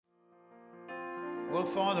Well,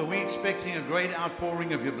 Father, we're expecting a great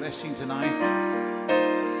outpouring of your blessing tonight.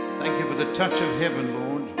 Thank you for the touch of heaven,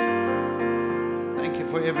 Lord. Thank you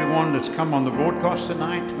for everyone that's come on the broadcast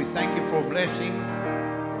tonight. We thank you for blessing,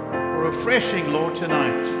 for refreshing, Lord,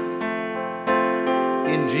 tonight.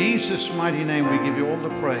 In Jesus' mighty name, we give you all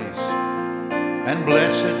the praise. And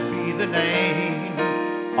blessed be the name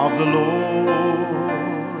of the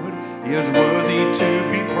Lord. He is worthy to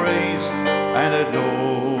be praised and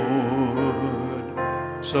adored.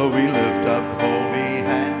 So we lift up holy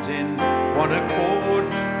hands in one accord,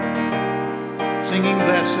 singing,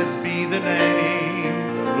 blessed be the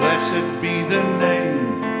name, blessed be the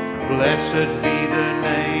name, blessed be the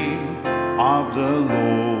name of the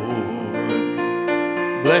Lord.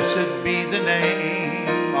 Blessed be the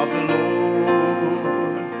name of the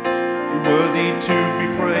Lord, worthy to be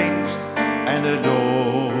praised and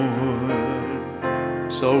adored.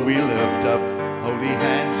 So we lift up holy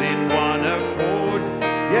hands in one accord.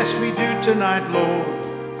 Yes, we do tonight,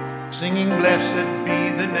 Lord, singing, blessed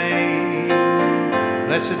be the name,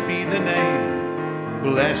 blessed be the name,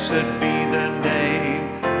 blessed be the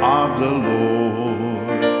name of the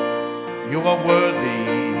Lord. You are worthy,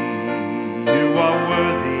 you are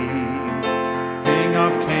worthy, King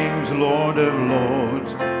of kings, Lord of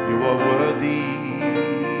lords. You are worthy,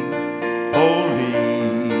 holy,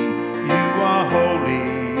 you are holy,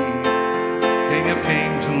 King of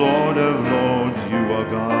kings, Lord of lords. You are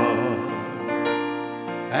God.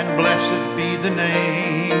 And blessed be the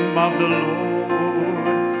name of the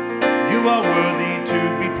Lord. You are worthy to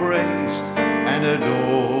be praised and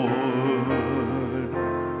adored.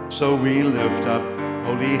 So we lift up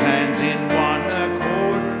holy hands in one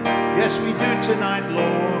accord. Yes, we do tonight,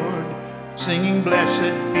 Lord, singing,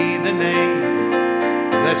 blessed be the name,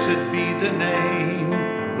 blessed be the name,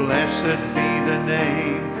 blessed be the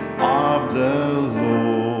name of the Lord.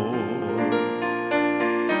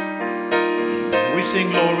 We sing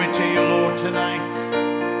glory to you, Lord, tonight.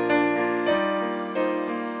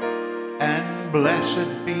 And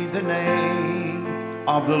blessed be the name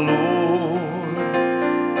of the Lord.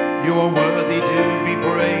 You are worthy to be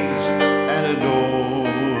praised and adored.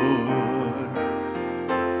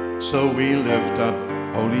 So we lift up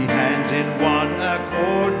holy hands in one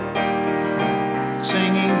accord,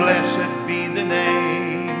 singing, blessed be the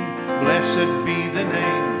name, blessed be the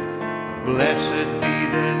name, blessed be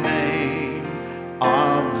the name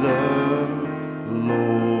of the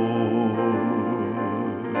Lord.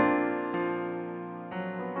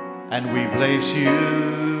 And we place you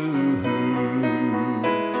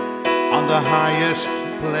on the highest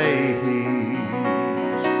place,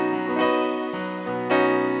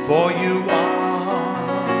 for you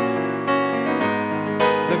are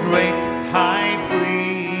the great high priest.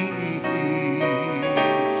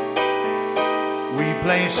 We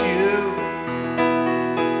place you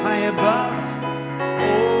high above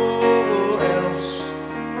all else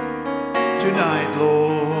tonight,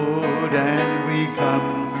 Lord, and we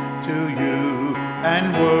come to you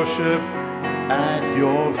and worship at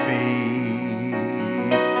your feet.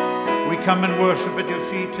 We come and worship at your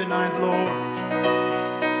feet tonight, Lord.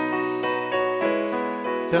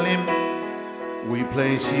 Tell him we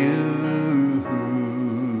place you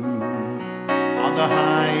on the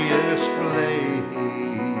highest place,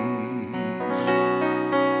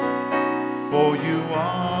 for you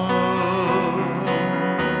are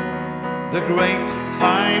the great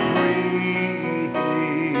high priest.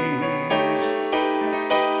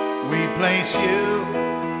 We place you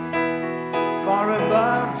far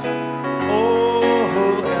above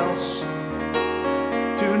all else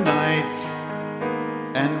tonight,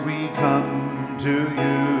 and we come to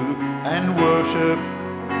you and worship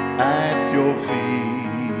at your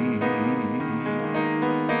feet.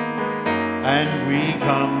 And we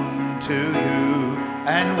come to you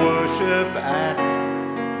and worship at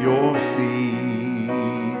your feet.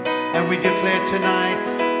 And we declare tonight,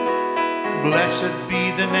 blessed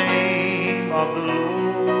be the name of the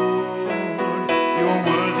Lord. You're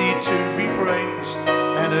worthy to be praised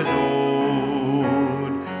and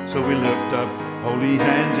adored. So we lift up holy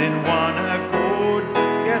hands in one accord.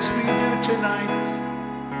 Yes, we do tonight,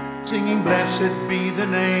 singing, blessed be the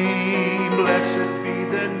name, blessed be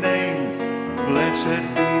the name, blessed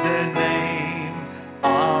be the name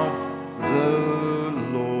of the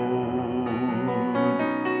Lord.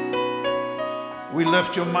 We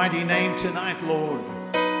lift your mighty name tonight, Lord.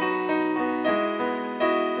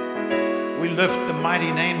 We lift the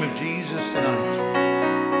mighty name of Jesus tonight.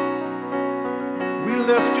 We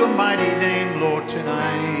lift your mighty name, Lord,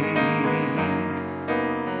 tonight.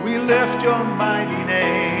 We lift your mighty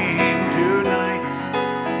name tonight.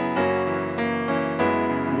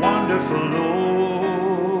 Wonderful Lord.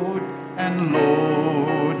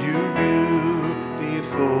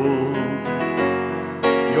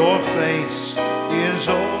 Your face is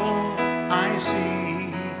all I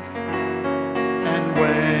seek. And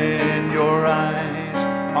when your eyes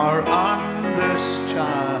are on this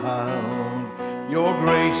child, your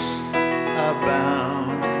grace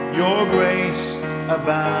abounds, your grace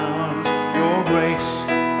abounds, your grace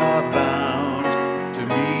abounds to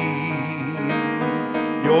me.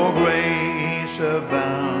 Your grace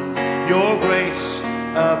abounds, your grace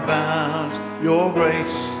abounds, your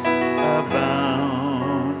grace abounds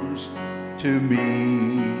to me.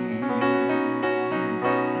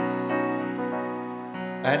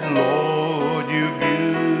 And Lord, you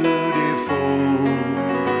beautiful,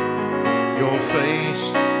 your face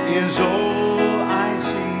is all I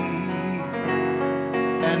see.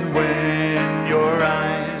 And when your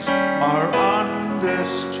eyes are on this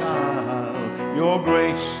child, your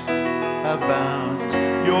grace abounds,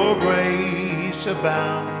 your grace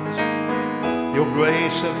abounds, your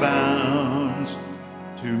grace abounds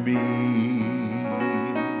to me.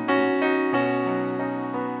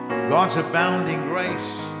 God's abounding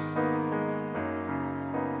grace.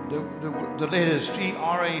 The letters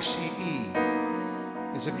G-R-A-C-E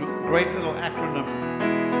is a great little acronym.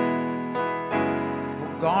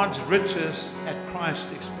 God's riches at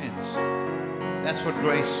Christ's expense. That's what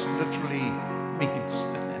grace literally means.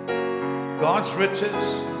 God's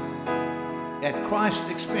riches at Christ's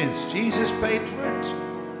expense. Jesus paid for it,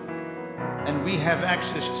 and we have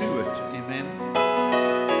access to it. Amen.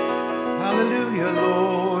 Hallelujah,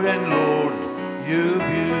 Lord, and Lord, you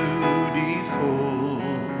beautiful.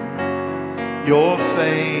 Your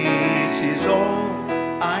face is all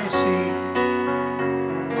I seek.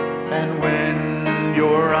 And when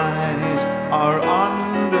your eyes are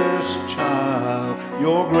on this child,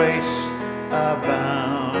 your grace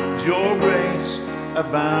abounds, your grace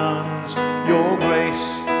abounds, your grace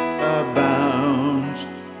abounds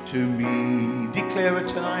to me. Declare it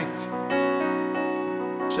tonight.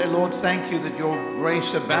 Say, Lord, thank you that your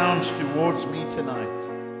grace abounds towards me tonight.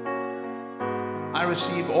 I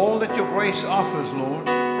receive all that your grace offers, Lord.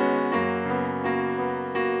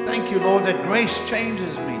 Thank you, Lord, that grace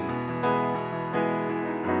changes me.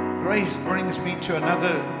 Grace brings me to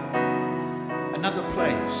another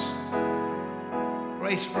place.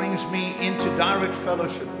 Grace brings me into direct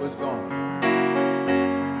fellowship with God.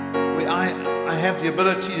 Where I have the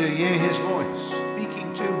ability to hear his voice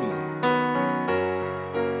speaking to me.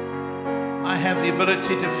 I have the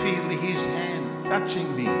ability to feel his hand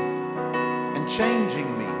touching me and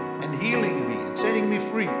changing me and healing me and setting me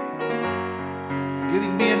free,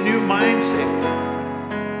 giving me a new mindset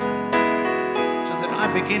so that I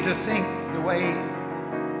begin to think the way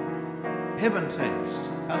heaven thinks.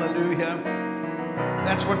 Hallelujah.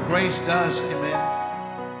 That's what grace does. Amen.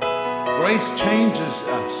 Grace changes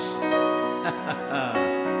us.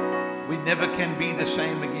 We never can be the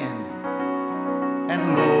same again.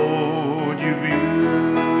 And Lord, you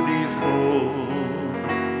beautiful,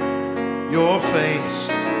 your face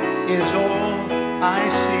is all I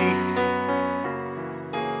seek.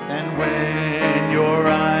 And when your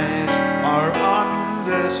eyes are on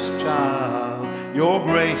this child, your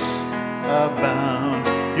grace abounds,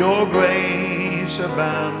 your grace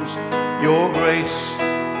abounds, your grace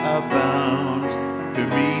abounds to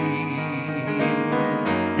me.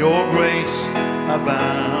 Your grace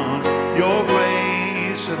abounds, your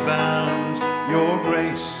grace abounds, your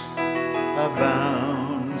grace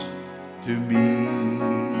abounds to me.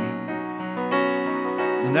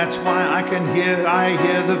 And that's why I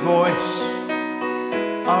hear the voice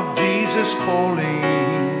of Jesus calling,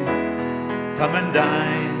 come and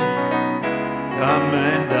dine, come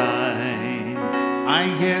and dine. I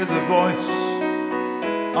hear the voice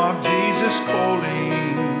of Jesus calling,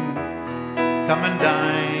 come and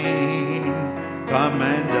dine, come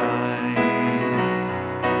and dine.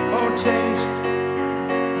 Oh, taste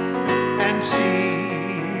and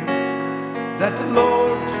see that the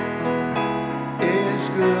Lord is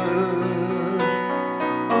good.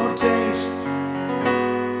 Oh, taste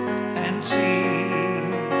and see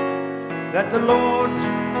that the Lord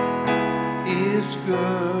is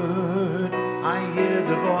good. I hear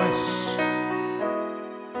the voice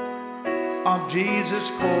of Jesus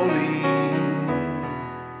calling,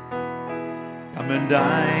 come and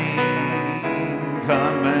dine,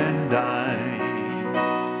 come and dine.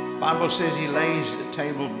 The Bible says he lays the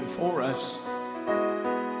table before us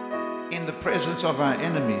in the presence of our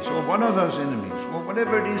enemies. Or what are those enemies? Well,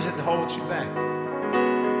 whatever it is that holds you back.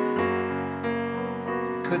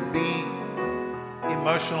 Could be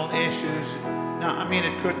emotional issues. Now, I mean,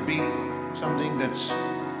 it could be something that's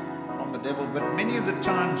from the devil, but many of the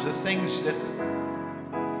times the things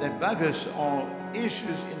that bug us are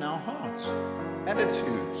issues in our hearts.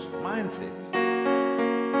 attitudes, mindsets,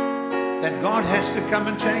 that God has to come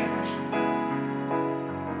and change.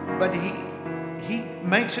 But He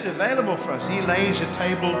makes it available for us. He lays a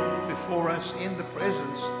table before us in the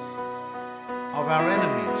presence of our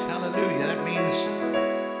enemies. Hallelujah. That means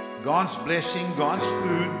God's blessing, God's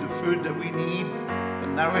food, the food that we need, the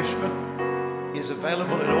nourishment is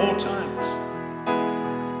available at all times.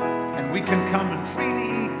 And we can come and freely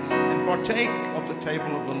eat and partake of the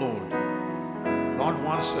table of the Lord. God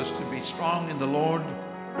wants us to be strong in the Lord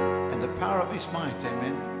and the power of His might.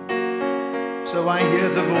 Amen. So I hear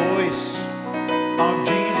the voice of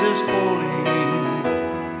Jesus calling,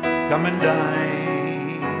 come and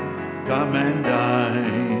dine, come and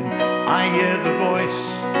dine. I hear the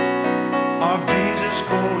voice of Jesus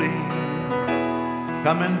calling,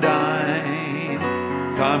 come and dine,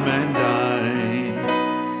 come and dine.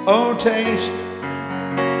 Oh, taste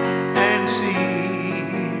and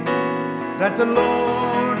see that the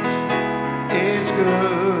Lord is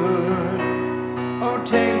good. Oh,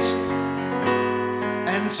 taste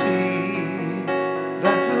and see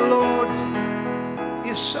that the Lord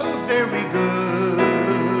is so very good.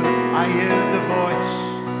 I hear the voice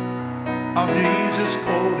of Jesus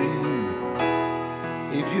calling,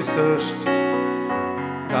 if you thirst,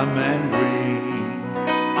 come and drink.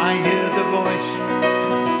 I hear the voice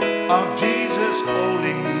of Jesus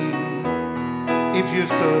calling, if you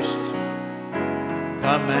thirst,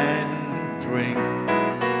 come and drink.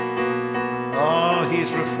 Oh,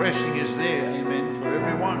 His refreshing is there, amen, for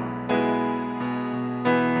everyone.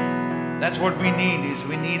 That's what we need, is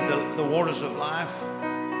we need the waters of life.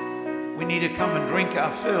 We need to come and drink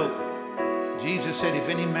our fill. Jesus said, if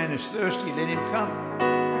any man is thirsty, let him come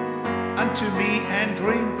unto me and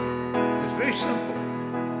drink. It's very simple.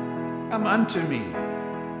 Come unto me.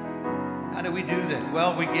 How do we do that?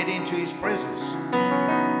 Well, we get into His presence.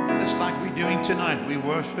 Just like we're doing tonight. We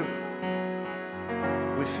worship.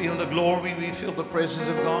 We feel the glory. We feel the presence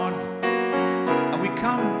of God. And we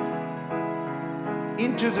come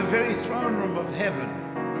into the very throne room of heaven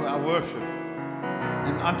through our worship.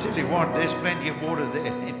 And I'll tell you what, there's plenty of water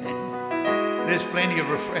there. There's plenty of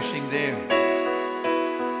refreshing there.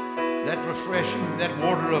 That refreshing, that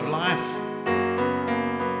water of life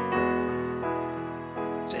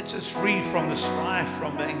sets us free from the strife,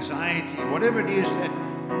 from the anxiety, whatever it is that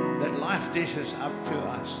life dishes up to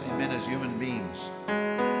us, amen, as human beings.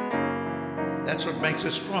 That's what makes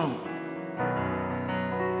us strong.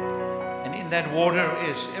 And in that water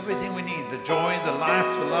is everything we need, the joy, the life,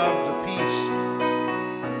 the love, the peace,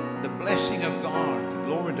 the blessing of God, the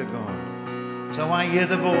glory to God. So I hear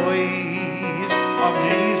the voice of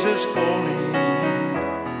Jesus calling,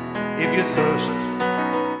 if you thirst,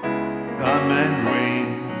 come and drink.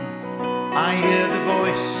 I hear the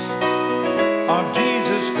voice of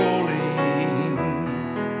Jesus calling,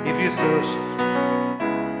 if you thirst,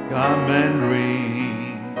 come and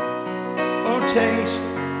drink. Oh, taste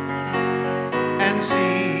and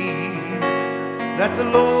see that the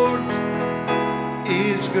Lord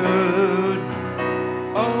is good.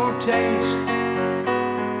 Oh, taste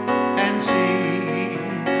and see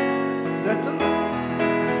that the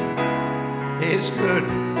Lord is good.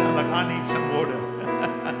 Sounds like I need some water.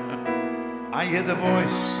 I hear the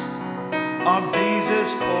voice of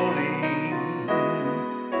Jesus calling,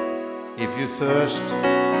 if you thirst,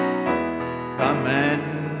 come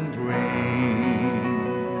and drink.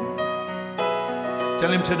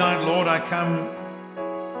 Tell Him tonight, Lord, I come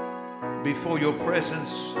before your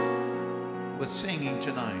presence with singing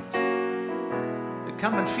tonight. To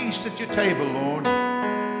come and feast at your table, Lord.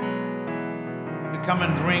 To come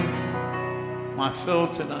and drink my fill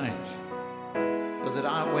tonight. So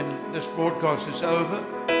that when this broadcast is over,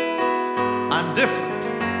 I'm different.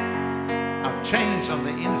 I've changed on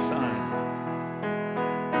the inside.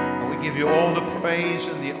 And we give you all the praise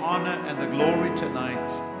and the honor and the glory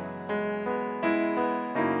tonight.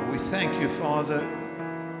 We thank you, Father.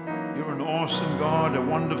 You're an awesome God, a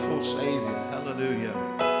wonderful Savior. Hallelujah.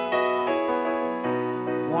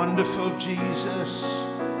 Wonderful Jesus.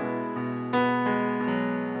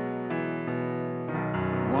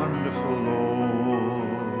 Wonderful Lord.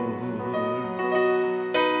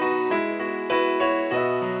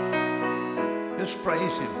 Just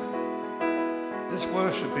praise Him. Just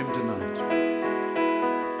worship Him tonight.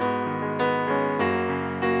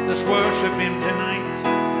 Just worship Him tonight.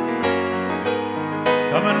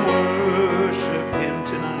 Come and worship Him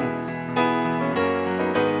tonight.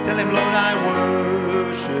 Tell Him, Lord, I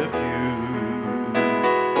worship you.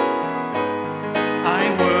 I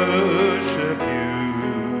worship you.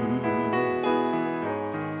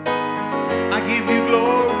 I give you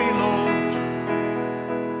glory, Lord,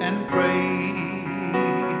 and praise.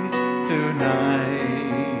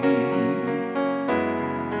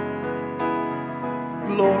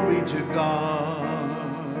 glory to God.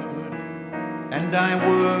 And I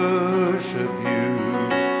worship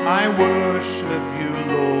you,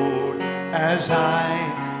 Lord, as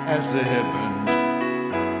high as the heavens.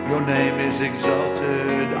 Your name is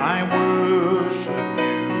exalted. I worship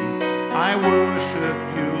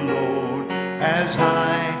you, Lord, as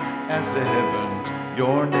high as the heavens.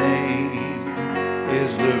 Your name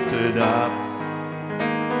is lifted up.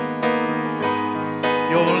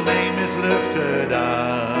 Your name is lifted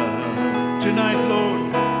up. Tonight,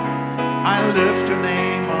 Lord, I lift your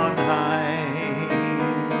name on high.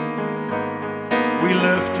 We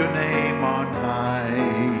lift your name on high.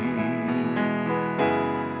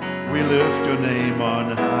 We lift your name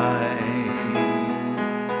on high.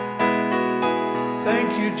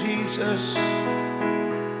 Thank you, Jesus.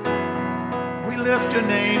 We lift your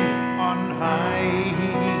name on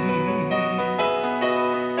high.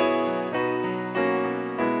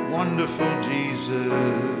 Wonderful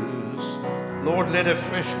Jesus. Lord, let a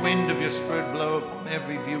fresh wind of your Spirit blow upon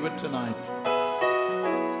every viewer tonight.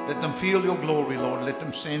 Let them feel your glory, Lord. Let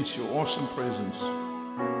them sense your awesome presence.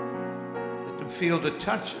 Let them feel the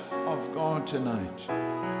touch of God tonight.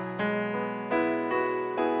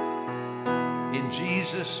 In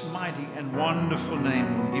Jesus' mighty and wonderful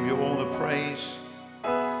name, we give you all the praise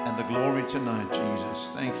and the glory tonight, Jesus.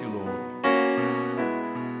 Thank you, Lord.